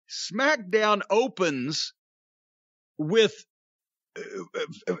SmackDown opens with,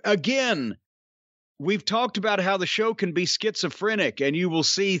 again, we've talked about how the show can be schizophrenic, and you will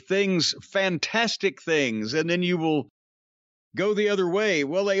see things, fantastic things, and then you will go the other way.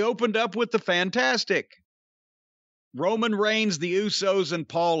 Well, they opened up with the fantastic. Roman Reigns, the Usos, and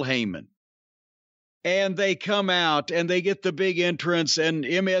Paul Heyman. And they come out, and they get the big entrance, and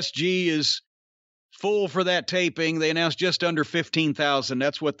MSG is full for that taping. They announced just under 15,000.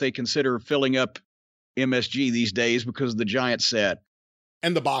 That's what they consider filling up MSG these days because of the giant set.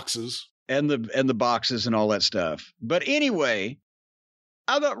 And the boxes. And the boxes and all that stuff. But anyway,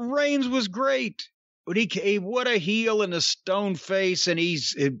 I thought Reigns was great. But what a heel and a stone face, and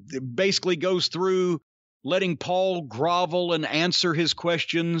it basically goes through letting Paul grovel and answer his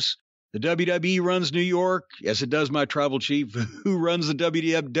questions. The WWE runs New York. Yes, it does, my tribal chief. Who runs the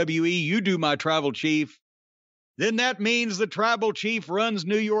WWE? You do, my tribal chief. Then that means the tribal chief runs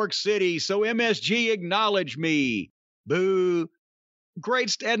New York City. So MSG, acknowledge me. Boo.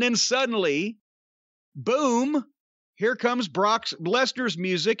 Great. And then suddenly, boom, here comes Brock Lesnar's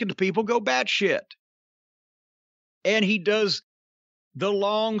music, and people go batshit. And he does the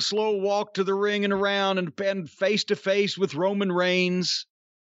long, slow walk to the ring and around and face to face with Roman Reigns.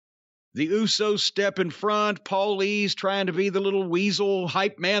 The Usos step in front. Paul E's trying to be the little weasel,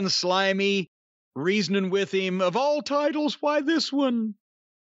 hype man, slimy, reasoning with him. Of all titles, why this one?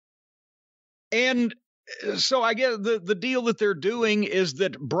 And so I guess the deal that they're doing is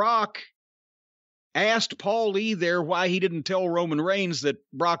that Brock asked Paul E there why he didn't tell Roman Reigns that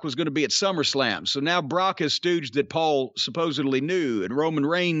Brock was going to be at SummerSlam. So now Brock has stooged that Paul supposedly knew, and Roman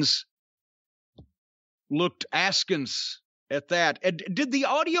Reigns looked askance at that. And did the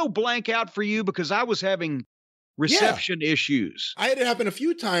audio blank out for you? Because I was having reception issues. I had it happen a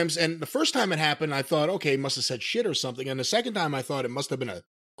few times, and the first time it happened, I thought, okay, he must have said shit or something. And the second time, I thought it must have been a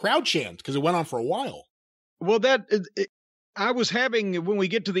crowd chant because it went on for a while. Well, I was having, when we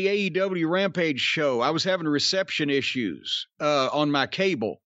get to the AEW Rampage show, I was having reception issues on my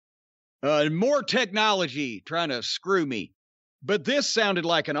cable. More technology trying to screw me. But this sounded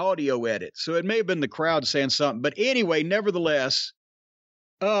like an audio edit, so it may have been the crowd saying something. But anyway, nevertheless,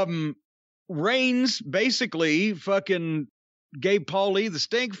 Reigns basically fucking gave Paul E the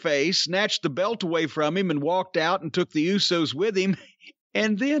stink face, snatched the belt away from him, and walked out and took the Usos with him.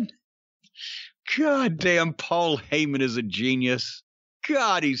 And then, goddamn, Paul Heyman is a genius.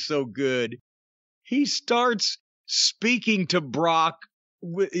 God, he's so good. He starts speaking to Brock.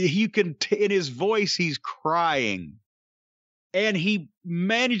 You can in his voice, he's crying. And he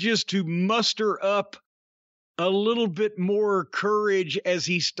manages to muster up a little bit more courage as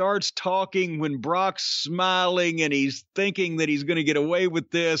he starts talking when Brock's smiling and he's thinking that he's going to get away with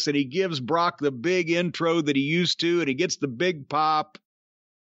this. And he gives Brock the big intro that he used to, and he gets the big pop.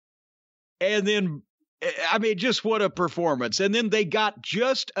 And then, I mean, just what a performance. And then they got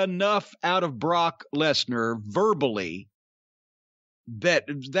just enough out of Brock Lesnar verbally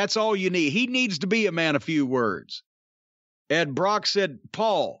that's all you need. He needs to be a man of few words. And Brock said,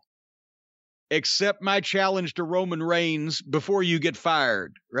 Paul, accept my challenge to Roman Reigns before you get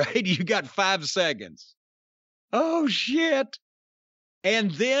fired, right? You got 5 seconds. Oh, shit.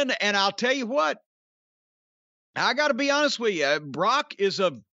 And then, and I'll tell you what, I got to be honest with you. Brock is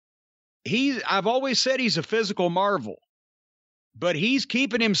I've always said he's a physical marvel, but he's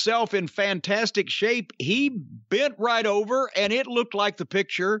keeping himself in fantastic shape. He bent right over, and it looked like the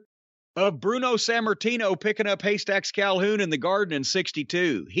picture of Bruno Sammartino picking up Haystacks Calhoun in the Garden in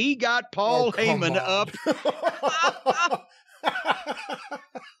 '62. He got Paul Heyman up.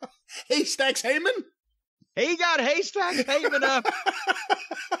 Haystacks Heyman? He got Haystacks Heyman up.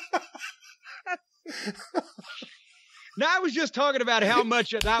 Now, I was just talking about how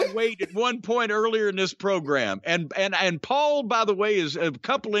much I weighed at one point earlier in this program. And Paul, by the way, is a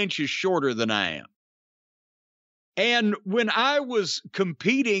couple inches shorter than I am. And when I was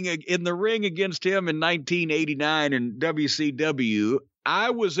competing in the ring against him in 1989 in WCW,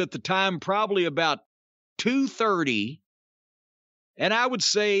 I was at the time probably about 230. And I would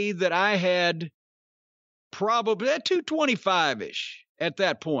say that I had probably 225-ish at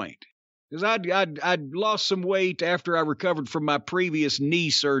that point. Because I'd lost some weight after I recovered from my previous knee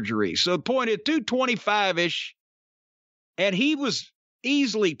surgery. So the point is 225-ish. And he was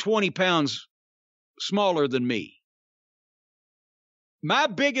easily 20 pounds smaller than me. My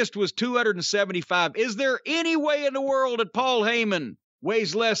biggest was 275. Is there any way in the world that Paul Heyman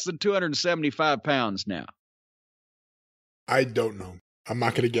weighs less than 275 pounds now? I don't know. I'm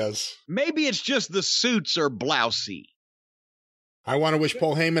not going to guess. Maybe it's just the suits are blousy. I want to wish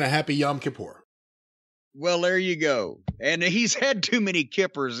Paul Heyman a happy Yom Kippur. Well, there you go. And he's had too many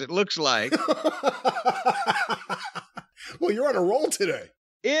kippers, it looks like. Well, you're on a roll today.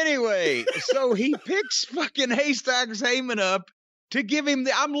 Anyway, so he picks fucking Haystacks Heyman up to give him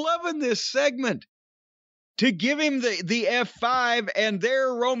I'm loving this segment. To give him the F5, and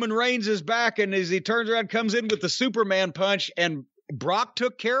there Roman Reigns is back, and as he turns around, comes in with the Superman punch, and Brock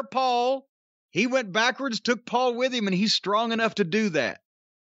took care of Paul. He went backwards, took Paul with him, and he's strong enough to do that.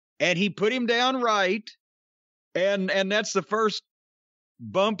 And he put him down right. And that's the first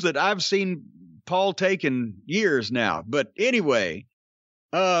bump that I've seen Paul take in years now. But anyway,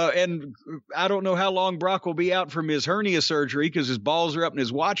 and I don't know how long Brock will be out from his hernia surgery because his balls are up in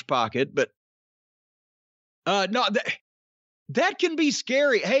his watch pocket. But no, that can be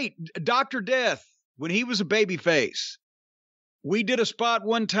scary. Hey, Dr. Death, when he was a babyface, we did a spot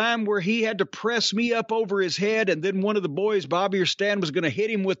one time where he had to press me up over his head, and then one of the boys, Bobby or Stan, was going to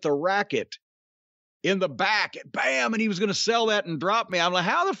hit him with the racket in the back, bam, and he was going to sell that and drop me. I'm like,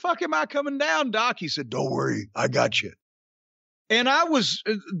 how the fuck am I coming down, Doc? He said, don't worry, I got you. And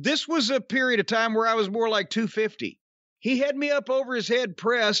this was a period of time where I was more like 250. He had me up over his head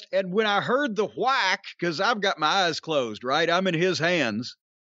pressed, and when I heard the whack, because I've got my eyes closed, right? I'm in his hands.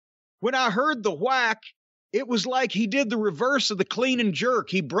 When I heard the whack, it was like he did the reverse of the clean and jerk.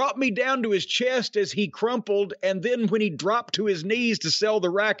 He brought me down to his chest as he crumpled, and then when he dropped to his knees to sell the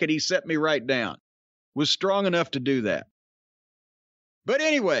racket, he set me right down. Was strong enough to do that. But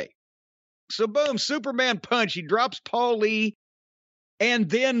anyway, so boom, Superman punch. He drops Paul Lee, and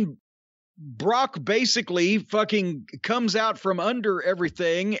then Brock basically fucking comes out from under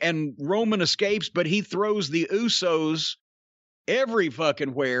everything, and Roman escapes, but he throws the Usos every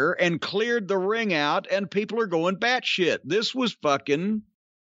fucking where and cleared the ring out, and people are going batshit. This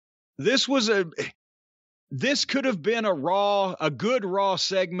could have been a good Raw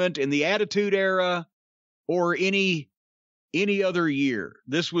segment in the Attitude Era or any other year.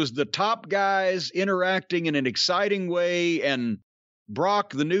 This was the top guys interacting in an exciting way, and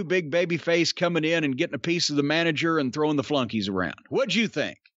Brock, the new big baby face, coming in and getting a piece of the manager and throwing the flunkies around. What'd you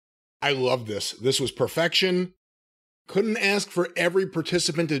think? I love this. This was perfection. Couldn't ask for every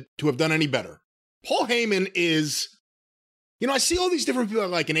participant to have done any better. Paul Heyman is, I see all these different people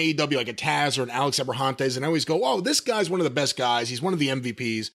like an AEW, like a Taz or an Alex Abrahantes, and I always go, oh, this guy's one of the best guys. He's one of the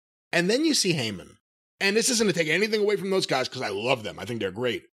MVPs. And then you see Heyman. And this isn't to take anything away from those guys because I love them. I think they're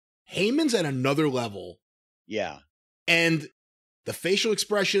great. Heyman's at another level. Yeah. And the facial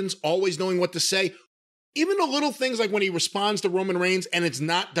expressions, always knowing what to say. Even the little things like when he responds to Roman Reigns and it's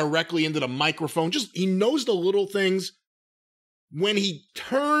not directly into the microphone, just he knows the little things. When he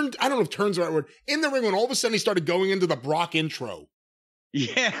turned, I don't know if turn's the right word, in the ring when all of a sudden he started going into the Brock intro.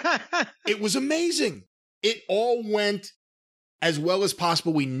 Yeah. It was amazing. It all went as well as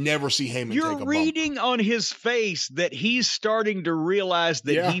possible. We never see Heyman take a bump. You're reading on his face that he's starting to realize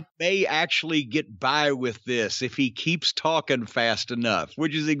that he may actually get by with this if he keeps talking fast enough,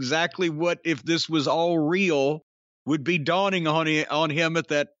 which is exactly what, if this was all real, would be dawning on him at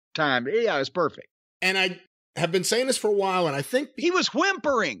that time. Yeah, it's perfect. And I have been saying this for a while, and I think he was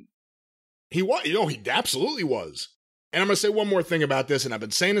whimpering. He was, he absolutely was. And I'm going to say one more thing about this, and I've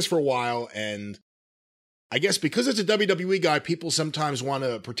been saying this for a while, and I guess because it's a WWE guy, people sometimes want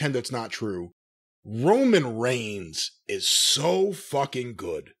to pretend it's not true. Roman Reigns is so fucking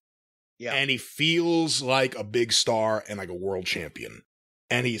good. Yeah. And he feels like a big star and like a world champion.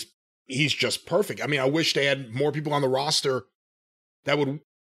 And he's just perfect. I mean, I wish they had more people on the roster that would,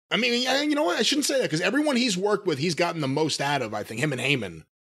 I mean, you know what? I shouldn't say that because everyone he's worked with, he's gotten the most out of, I think, him and Heyman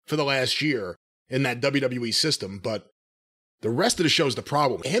for the last year in that WWE system. But the rest of the show is the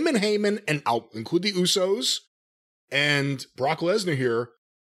problem. Him and Heyman, and I'll include the Usos and Brock Lesnar here,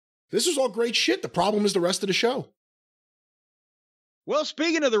 this is all great shit. The problem is the rest of the show. Well,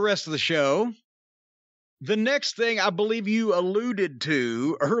 speaking of the rest of the show, the next thing I believe you alluded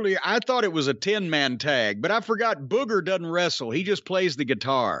to earlier, I thought it was a 10-man tag, but I forgot Booger doesn't wrestle. He just plays the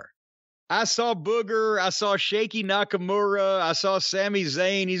guitar. I saw Booger. I saw Shaky Nakamura. I saw Sami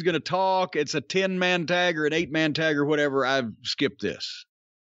Zayn. He's going to talk. It's a 10-man tag or an 8-man tag or whatever. I've skipped this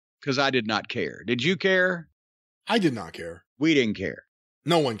because I did not care. Did you care? I did not care. We didn't care.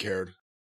 No one cared.